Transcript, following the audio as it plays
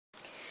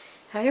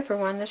Hi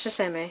everyone, this is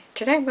Emmy.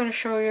 Today I'm going to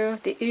show you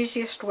the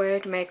easiest way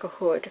to make a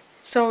hood.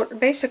 So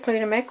basically,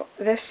 to make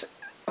this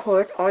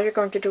hood, all you're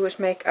going to do is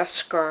make a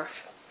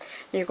scarf.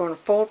 You're going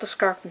to fold the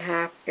scarf in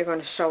half, you're going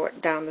to sew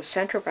it down the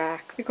center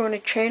back, you're going to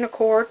chain a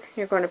cord,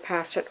 you're going to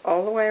pass it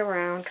all the way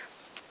around,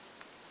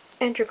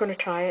 and you're going to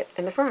tie it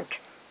in the front.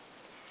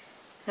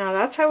 Now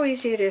that's how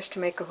easy it is to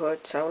make a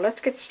hood, so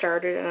let's get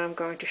started, and I'm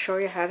going to show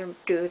you how to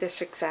do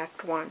this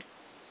exact one.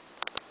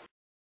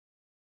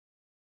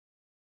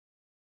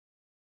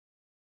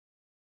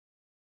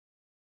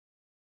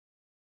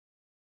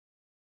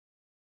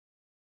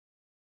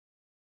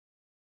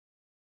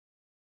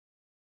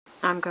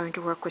 I'm going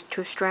to work with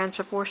 2 strands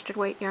of worsted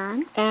weight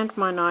yarn and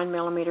my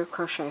 9mm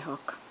crochet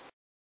hook.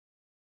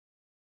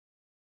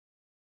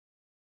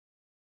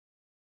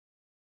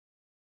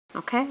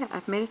 Okay,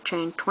 I've made a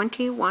chain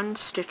 21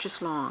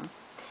 stitches long.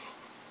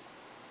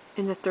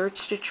 In the 3rd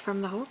stitch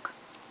from the hook,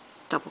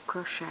 double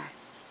crochet.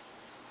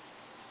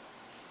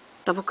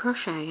 Double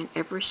crochet in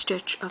every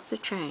stitch of the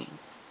chain.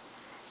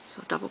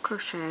 So double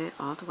crochet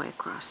all the way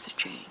across the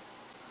chain.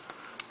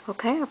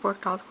 Okay, I've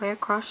worked all the way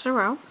across the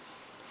row.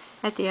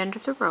 At the end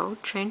of the row,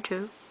 chain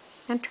 2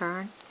 and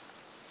turn,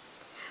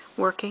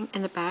 working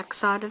in the back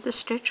side of the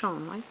stitch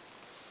only,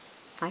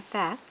 like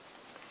that.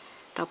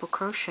 Double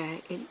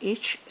crochet in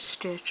each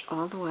stitch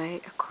all the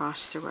way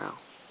across the row.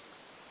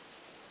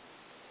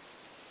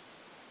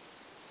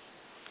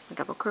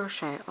 Double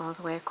crochet all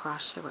the way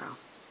across the row.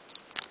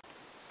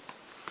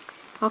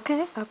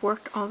 Okay, I've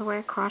worked all the way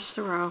across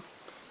the row.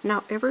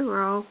 Now every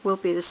row will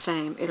be the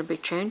same. It'll be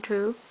chain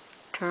 2,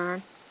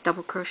 turn,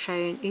 double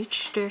crochet in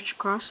each stitch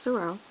across the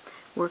row,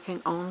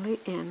 working only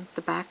in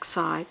the back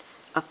side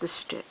of the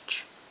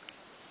stitch.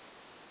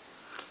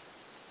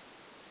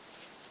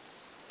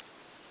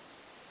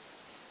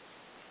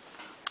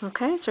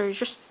 Okay, so you're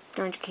just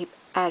going to keep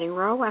adding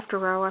row after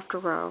row after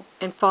row,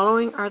 and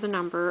following are the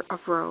number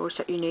of rows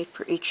that you need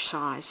for each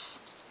size.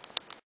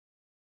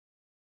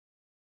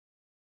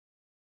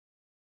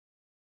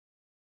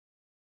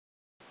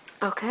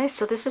 Okay,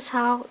 so this is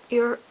how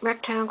your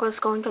rectangle is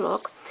going to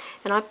look,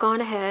 and I've gone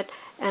ahead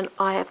and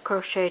I have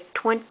crocheted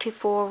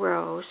 24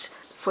 rows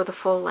for the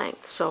full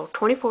length. So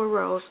 24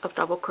 rows of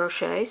double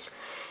crochets.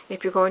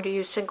 If you're going to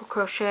use single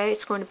crochet,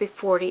 it's going to be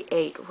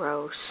 48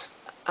 rows.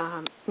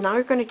 Now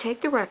you're going to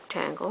take the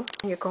rectangle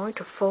and you're going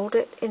to fold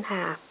it in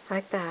half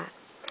like that.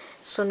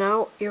 So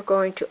now you're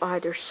going to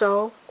either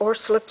sew or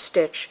slip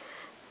stitch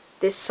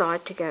this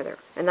side together,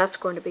 and that's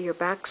going to be your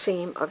back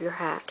seam of your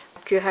hat.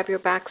 After you have your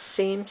back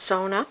seam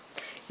sewn up,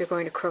 you're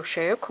going to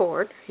crochet a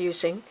cord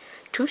using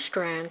 2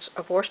 strands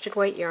of worsted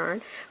weight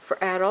yarn.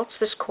 For adults,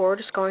 this cord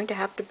is going to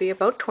have to be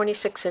about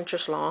 26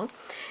 inches long,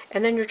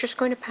 and then you're just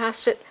going to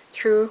pass it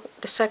through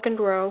the 2nd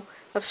row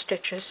of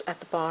stitches at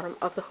the bottom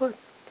of the hood.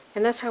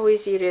 And that's how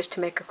easy it is to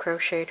make a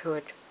crocheted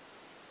hood.